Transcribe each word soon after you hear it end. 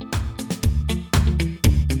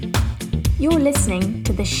You're listening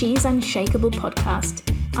to the She's Unshakable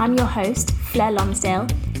podcast. I'm your host, Fleur Lonsdale,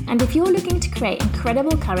 and if you're looking to create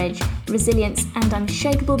incredible courage, resilience, and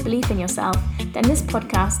unshakable belief in yourself, then this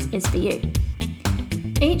podcast is for you.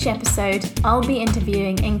 Each episode, I'll be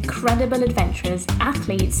interviewing incredible adventurers,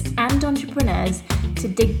 athletes, and entrepreneurs to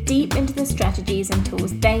dig deep into the strategies and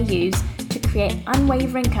tools they use to create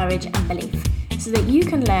unwavering courage and belief, so that you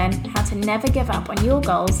can learn how to never give up on your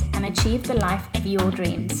goals and achieve the life of your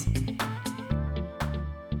dreams.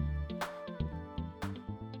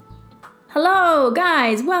 Hello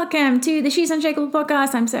guys, welcome to the She's Unshakable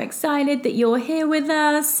podcast. I'm so excited that you're here with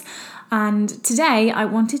us. And today I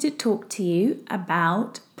wanted to talk to you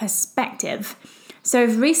about perspective. So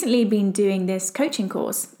I've recently been doing this coaching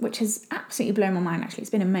course, which has absolutely blown my mind actually. It's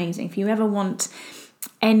been amazing. If you ever want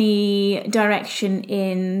any direction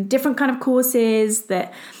in different kind of courses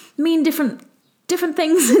that mean different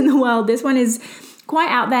things in the world, this one is quite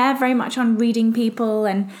out there, very much on reading people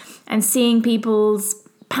and seeing people's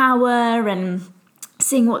power and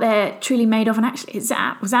seeing what they're truly made of. And actually it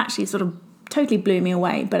was actually sort of totally blew me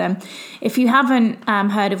away. But if you haven't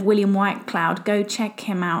heard of William Whitecloud, go check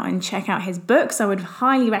him out and check out his books. I would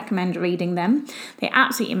highly recommend reading them. They're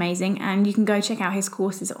absolutely amazing, and you can go check out his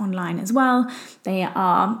courses online as well. They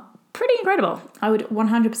are pretty incredible. I would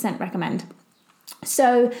 100% recommend.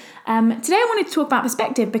 So today I wanted to talk about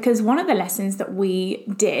perspective because one of the lessons that we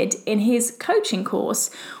did in his coaching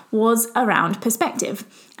course was around perspective.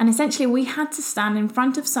 And essentially we had to stand in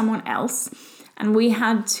front of someone else and we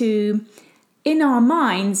had to, in our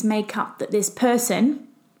minds, make up that this person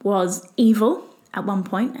was evil at one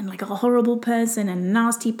point and like a horrible person and a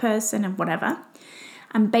nasty person and whatever.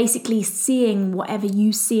 And basically seeing whatever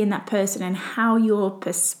you see in that person and how your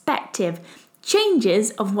perspective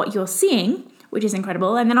changes of what you're seeing, which is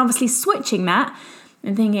incredible. And then obviously switching that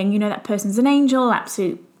and thinking, that person's an angel,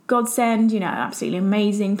 absolute godsend, absolutely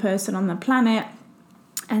amazing person on the planet.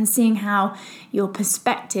 And seeing how your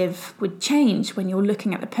perspective would change when you're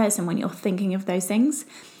looking at the person, when you're thinking of those things.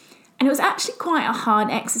 And it was actually quite a hard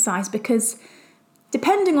exercise because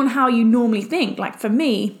depending on how you normally think, like for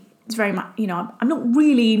me, it's very much, I'm not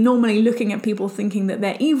really normally looking at people thinking that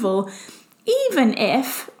they're evil, even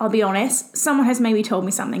if, I'll be honest, someone has maybe told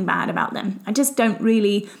me something bad about them. I just don't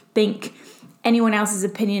really think anyone else's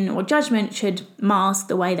opinion or judgment should mask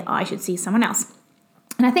the way that I should see someone else.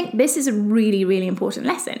 And I think this is a really, really important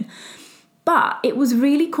lesson. But it was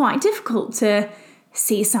really quite difficult to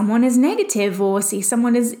see someone as negative or see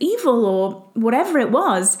someone as evil or whatever it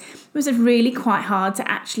was. It was really quite hard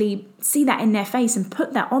to actually see that in their face and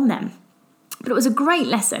put that on them. But it was a great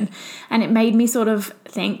lesson, and it made me sort of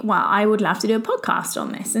think, well, I would love to do a podcast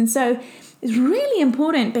on this. And so it's really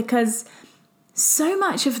important because so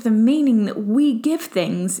much of the meaning that we give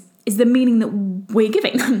things is the meaning that we're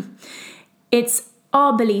giving them. It's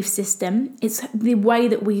our belief system. It's the way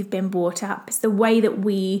that we've been brought up. It's the way that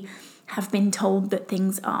we have been told that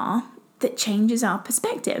things are that changes our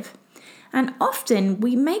perspective. And often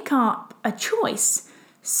we make up a choice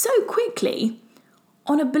so quickly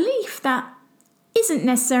on a belief that isn't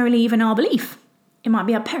necessarily even our belief. It might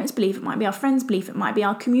be our parents' belief, it might be our friends' belief, it might be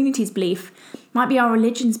our community's belief, it might be our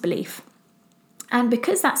religion's belief. And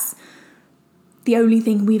because that's the only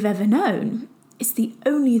thing we've ever known, it's the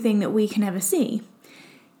only thing that we can ever see.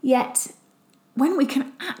 Yet, when we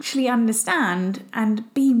can actually understand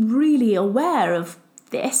and be really aware of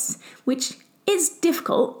this, which is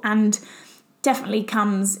difficult and definitely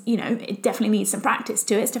comes, it definitely needs some practice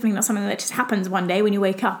to it. It's definitely not something that just happens one day when you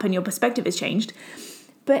wake up and your perspective has changed.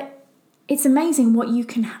 But it's amazing what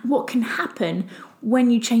can happen when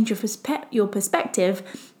you change your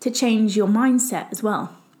perspective to change your mindset as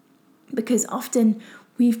well. Because often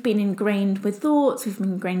we've been ingrained with thoughts, we've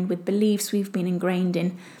been ingrained with beliefs, we've been ingrained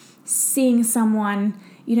in seeing someone,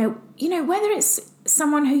 whether it's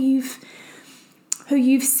someone who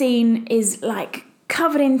you've seen is like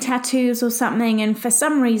covered in tattoos or something, and for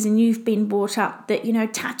some reason you've been brought up that,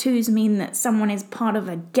 tattoos mean that someone is part of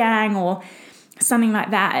a gang or something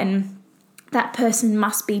like that, and that person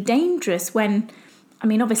must be dangerous when,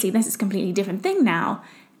 obviously this is a completely different thing now,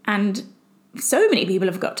 and so many people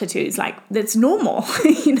have got tattoos, like that's normal,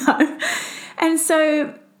 and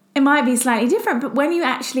so it might be slightly different. But when you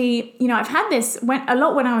actually, I've had this a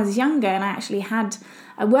lot when I was younger, and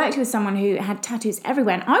I worked with someone who had tattoos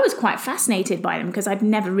everywhere, and I was quite fascinated by them because I'd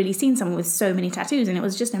never really seen someone with so many tattoos, and it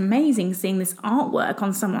was just amazing seeing this artwork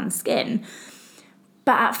on someone's skin.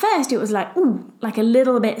 But at first it was like, ooh, like a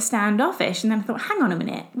little bit standoffish, and then I thought, hang on a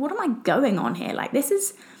minute, what am I going on here? Like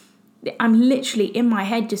I'm literally in my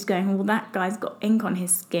head just going, well, that guy's got ink on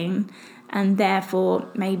his skin, and therefore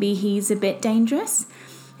maybe he's a bit dangerous.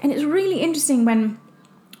 And it's really interesting when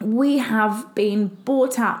we have been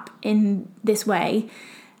brought up in this way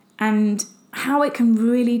and how it can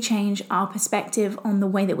really change our perspective on the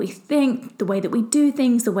way that we think, the way that we do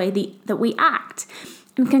things, the way that we act,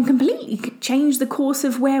 and can completely change the course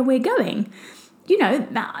of where we're going. You know,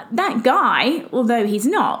 that guy, although he's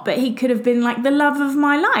not, but he could have been like the love of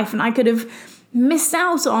my life, and I could have missed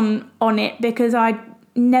out on it because I'd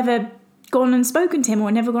never gone and spoken to him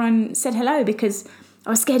or never gone and said hello because I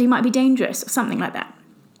was scared he might be dangerous or something like that.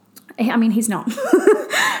 I mean, he's not.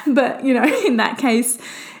 But, you know, in that case,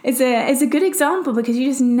 it's a good example because you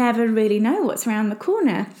just never really know what's around the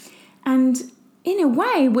corner. And in a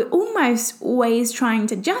way, we're almost always trying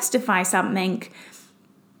to justify something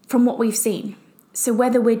from what we've seen. So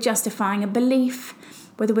whether we're justifying a belief,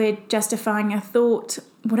 whether we're justifying a thought,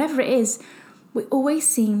 whatever it is, we always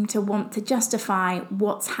seem to want to justify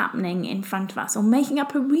what's happening in front of us or making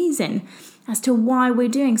up a reason as to why we're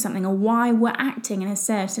doing something or why we're acting in a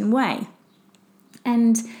certain way.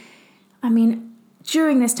 And I mean,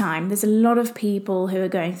 during this time, there's a lot of people who are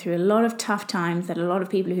going through a lot of tough times. There are a lot of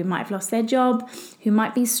people who might have lost their job, who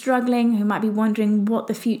might be struggling, who might be wondering what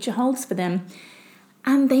the future holds for them.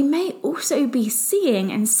 And they may also be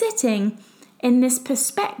seeing and sitting in this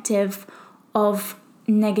perspective of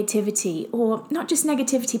negativity, or not just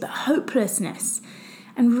negativity, but hopelessness,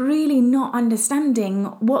 and really not understanding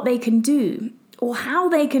what they can do or how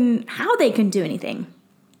they can do anything.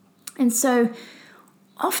 And so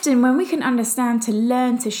often when we can understand to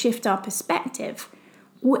learn to shift our perspective,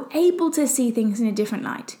 we're able to see things in a different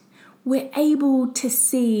light. We're able to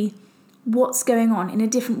see what's going on in a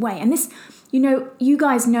different way. And this, you know, you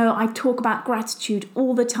guys know I talk about gratitude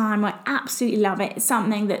all the time. I absolutely love it. It's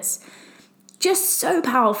something that's just so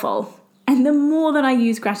powerful. And the more that I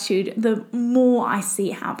use gratitude, the more I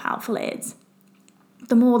see how powerful it is.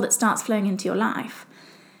 The more that starts flowing into your life.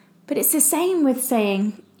 But it's the same with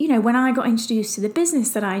saying, you know, when I got introduced to the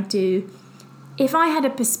business that I do, if I had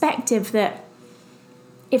a perspective that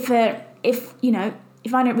if I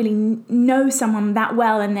don't really know someone that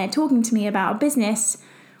well and they're talking to me about a business,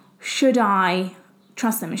 should I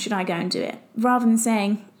trust them and should I go and do it? Rather than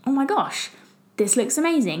saying, oh my gosh, this looks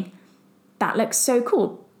amazing. That looks so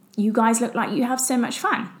cool. You guys look like you have so much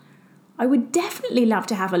fun. I would definitely love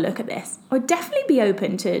to have a look at this. I would definitely be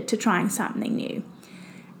open to trying something new.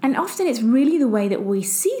 And often it's really the way that we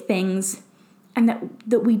see things and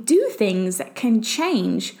that we do things that can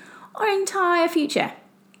change our entire future,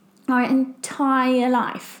 our entire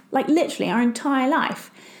life, like literally our entire life.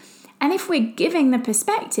 And if we're giving the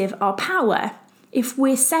perspective our power, if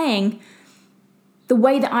we're saying the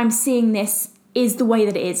way that I'm seeing this is the way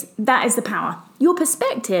that it is, that is the power. Your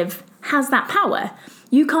perspective has that power.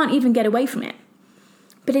 You can't even get away from it.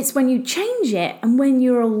 But it's when you change it and when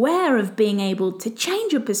you're aware of being able to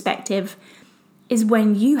change your perspective is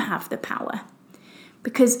when you have the power.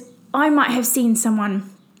 Because I might have seen someone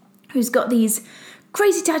who's got these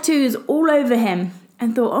crazy tattoos all over him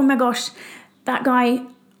and thought, oh my gosh, that guy,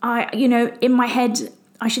 in my head,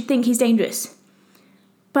 I should think he's dangerous.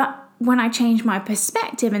 But when I changed my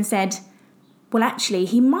perspective and said, well, actually,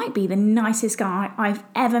 he might be the nicest guy I've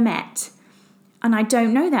ever met. And I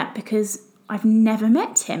don't know that because I've never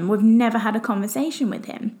met him. We've never had a conversation with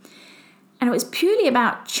him. And it was purely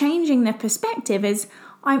about changing the perspective as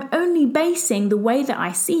I'm only basing the way that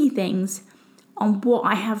I see things on what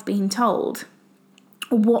I have been told,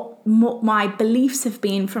 or what my beliefs have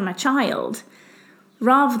been from a child,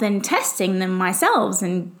 rather than testing them myself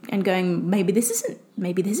and going, maybe this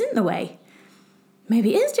isn't the way.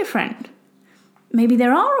 Maybe it is different. Maybe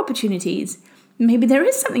there are opportunities. Maybe there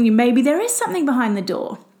is something new. Maybe there is something behind the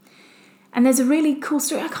door. And there's a really cool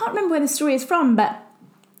story. I can't remember where the story is from, but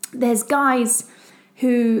there's guys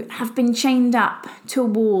who have been chained up to a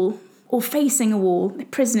wall or facing a wall. They're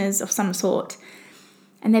prisoners of some sort.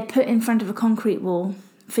 And they're put in front of a concrete wall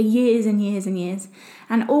for years and years and years.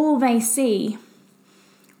 And all they see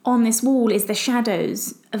on this wall is the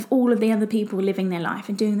shadows of all of the other people living their life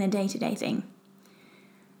and doing their day-to-day thing.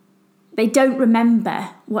 They don't remember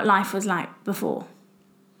what life was like before.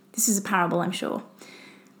 This is a parable, I'm sure.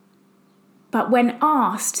 But when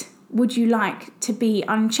asked, would you like to be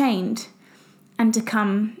unchained and to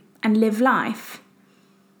come and live life?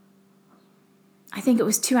 I think it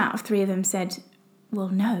was 2 out of 3 of them said, well,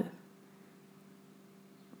 no.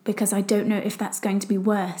 Because I don't know if that's going to be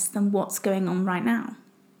worse than what's going on right now.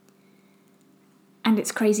 And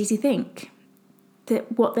it's crazy to think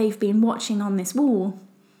that what they've been watching on this wall,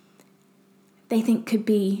 they think could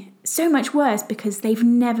be so much worse because they've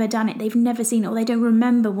never done it, they've never seen it, or they don't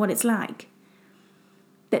remember what it's like.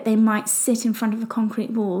 That they might sit in front of a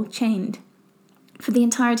concrete wall chained. for the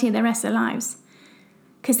entirety of the rest of their lives.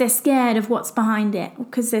 Because they're scared of what's behind it,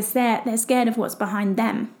 because they're scared of what's behind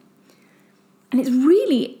them. And it's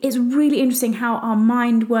really interesting how our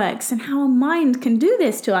mind works and how our mind can do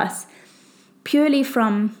this to us purely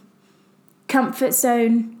from comfort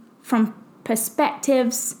zone, from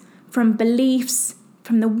perspectives, from beliefs,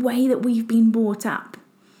 from the way that we've been brought up.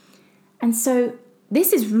 And so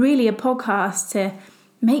this is really a podcast to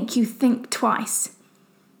make you think twice,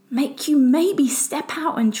 make you maybe step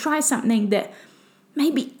out and try something that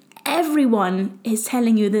maybe everyone is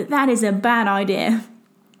telling you that is a bad idea,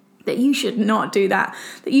 that you should not do that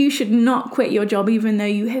you should not quit your job even though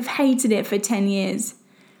you have hated it for 10 years.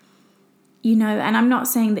 And I'm not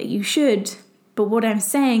saying that you should, but what I'm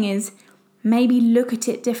saying is maybe look at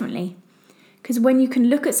it differently. Because when you can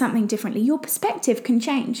look at something differently, your perspective can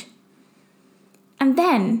change. And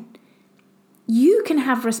then you can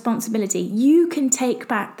have responsibility. You can take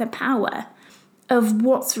back the power of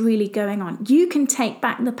what's really going on. You can take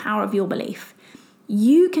back the power of your belief.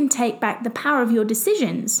 You can take back the power of your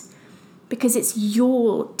decisions, because it's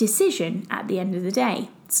your decision at the end of the day.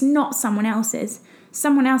 It's not someone else's.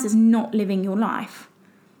 Someone else is not living your life.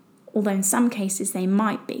 Although in some cases they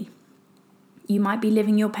might be. You might be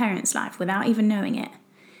living your parents' life without even knowing it.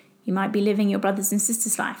 You might be living your brothers and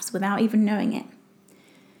sisters' lives without even knowing it.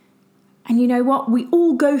 And you know what? We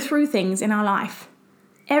all go through things in our life.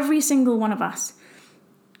 Every single one of us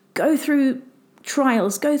go through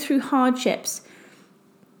trials, go through hardships,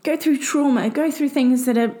 go through trauma, go through things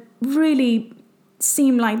that are really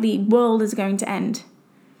seem like the world is going to end.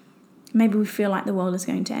 Maybe we feel like the world is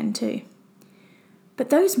going to end too.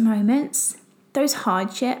 But those moments, those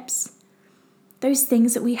hardships, those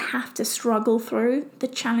things that we have to struggle through, the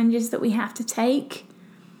challenges that we have to take,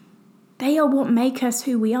 they are what make us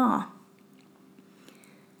who we are.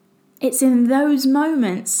 It's in those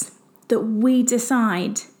moments that we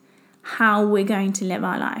decide how we're going to live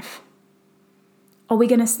our life. Are we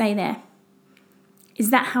going to stay there? Is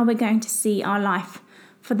that how we're going to see our life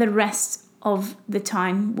for the rest of the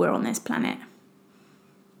time we're on this planet?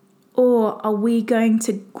 Or are we going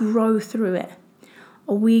to grow through it?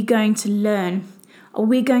 Are we going to learn? Are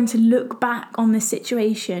we going to look back on the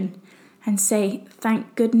situation and say,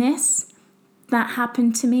 thank goodness that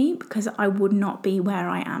happened to me, because I would not be where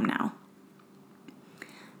I am now.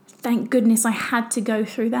 Thank goodness I had to go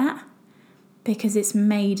through that, because it's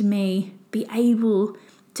made me be able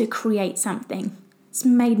to create something. It's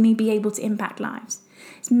made me be able to impact lives.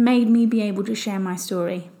 It's made me be able to share my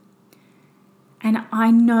story. And I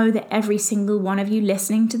know that every single one of you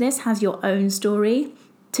listening to this has your own story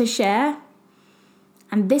to share.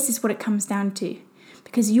 And this is what it comes down to.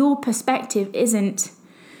 Because your perspective isn't,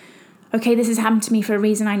 okay, this has happened to me for a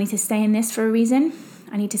reason. I need to stay in this for a reason.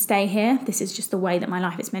 I need to stay here. This is just the way that my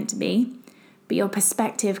life is meant to be. But your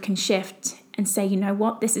perspective can shift and say, you know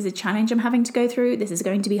what? This is a challenge I'm having to go through. This is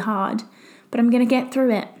going to be hard. But I'm going to get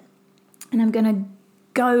through it. And I'm going to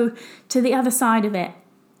go to the other side of it.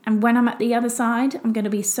 And when I'm at the other side, I'm going to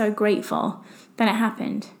be so grateful that it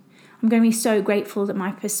happened. I'm going to be so grateful that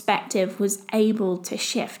my perspective was able to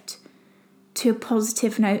shift to a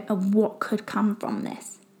positive note of what could come from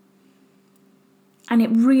this. And it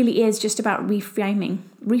really is just about reframing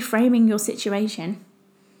your situation.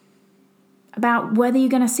 About whether you're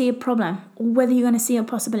going to see a problem or whether you're going to see a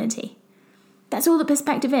possibility. That's all the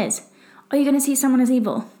perspective is. Are you going to see someone as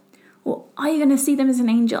evil? Or are you going to see them as an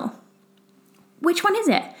angel? Which one is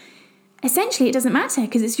it? Essentially, it doesn't matter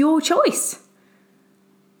because it's your choice.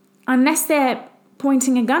 Unless they're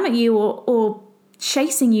pointing a gun at you or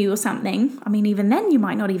chasing you or something. I mean, even then you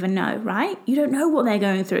might not even know, right? You don't know what they're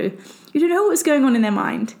going through. You don't know what's going on in their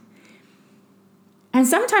mind. And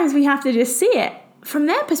sometimes we have to just see it from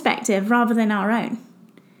their perspective rather than our own.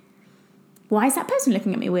 Why is that person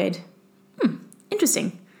looking at me weird?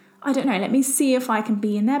 Interesting. I don't know. Let me see if I can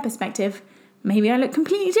be in their perspective. Maybe I look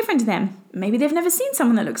completely different to them. Maybe they've never seen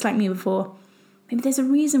someone that looks like me before. Maybe there's a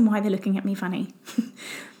reason why they're looking at me funny.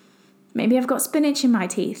 Maybe I've got spinach in my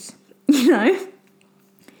teeth,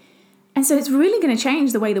 And so it's really going to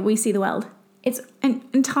change the way that we see the world. It's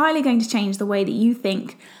entirely going to change the way that you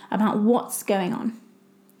think about what's going on.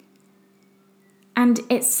 And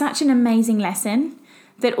it's such an amazing lesson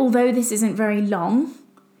that although this isn't very long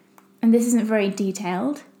and this isn't very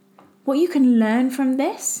detailed, what you can learn from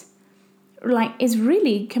this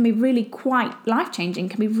can be really quite life-changing,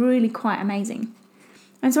 can be really quite amazing.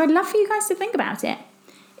 And so I'd love for you guys to think about it.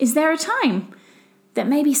 Is there a time that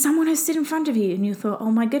maybe someone has stood in front of you and you thought, oh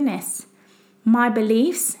my goodness, my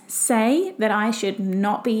beliefs say that I should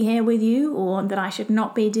not be here with you or that I should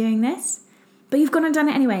not be doing this, but you've gone and done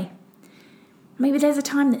it anyway? Maybe there's a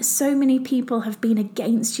time that so many people have been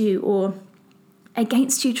against you or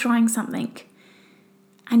against you trying something,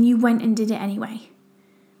 and you went and did it anyway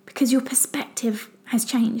because your perspective has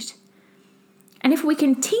changed. And if we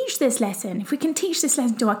can teach this lesson,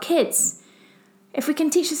 to our kids, if we can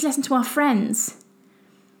teach this lesson to our friends,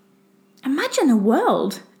 imagine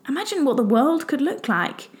what the world could look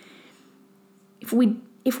like if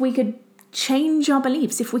we could change our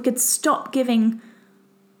beliefs, if we could stop giving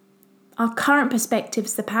our current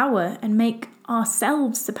perspectives the power and make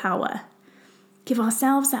ourselves the power. Give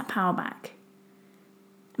ourselves that power back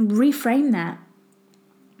and reframe that.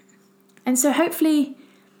 And so hopefully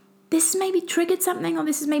this has maybe triggered something, or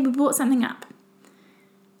this has maybe brought something up.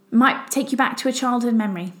 Might take you back to a childhood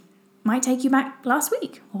memory. Might take you back last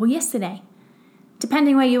week or yesterday.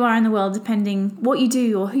 Depending where you are in the world, depending what you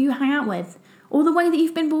do or who you hang out with, or the way that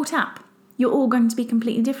you've been brought up, you're all going to be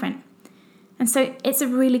completely different. And so it's a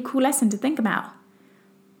really cool lesson to think about.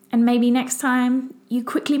 And maybe next time you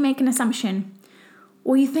quickly make an assumption,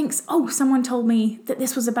 or you think, someone told me that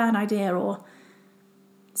this was a bad idea, or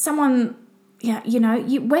someone, you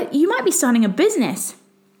might be starting a business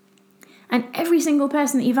and every single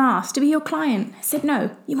person that you've asked to be your client has said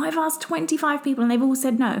no. You might have asked 25 people and they've all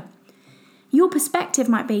said no. Your perspective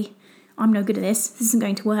might be, I'm no good at this. This isn't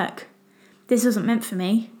going to work. This wasn't meant for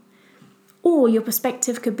me. Or your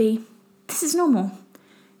perspective could be, this is normal.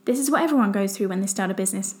 This is what everyone goes through when they start a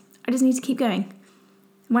business. I just need to keep going.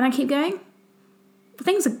 When I keep going,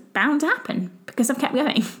 things are bound to happen because I've kept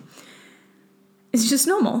going. It's just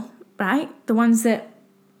normal, right? The ones that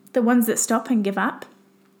stop and give up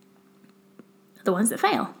are the ones that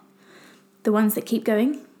fail. The ones that keep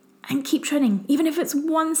going and keep treading, even if it's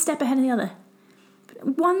one step ahead of the other.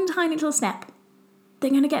 One tiny little step. They're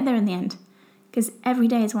going to get there in the end because every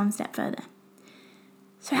day is one step further.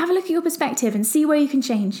 So have a look at your perspective and see where you can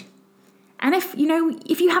change. And if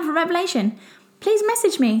you have a revelation, please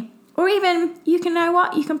message me. Or even, you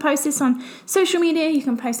can post this on social media. You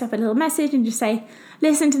can post up a little message and just say,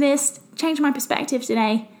 listen to this, changed my perspective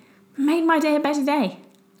today, made my day a better day.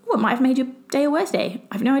 Or it might have made your day a worse day.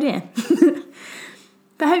 I have no idea.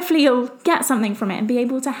 But hopefully you'll get something from it and be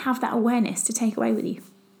able to have that awareness to take away with you.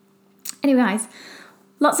 Anyway, guys,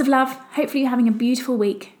 lots of love. Hopefully you're having a beautiful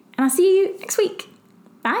week. And I'll see you next week.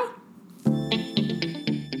 Bye.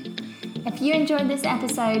 If you enjoyed this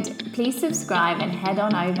episode, please subscribe and head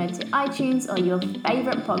on over to iTunes or your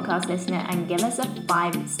favourite podcast listener and give us a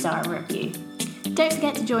 5-star review. Don't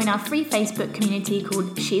forget to join our free Facebook community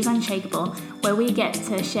called She's Unshakable, where we get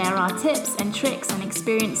to share our tips and tricks and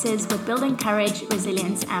experiences with building courage,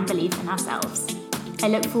 resilience and belief in ourselves. I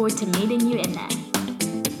look forward to meeting you in there.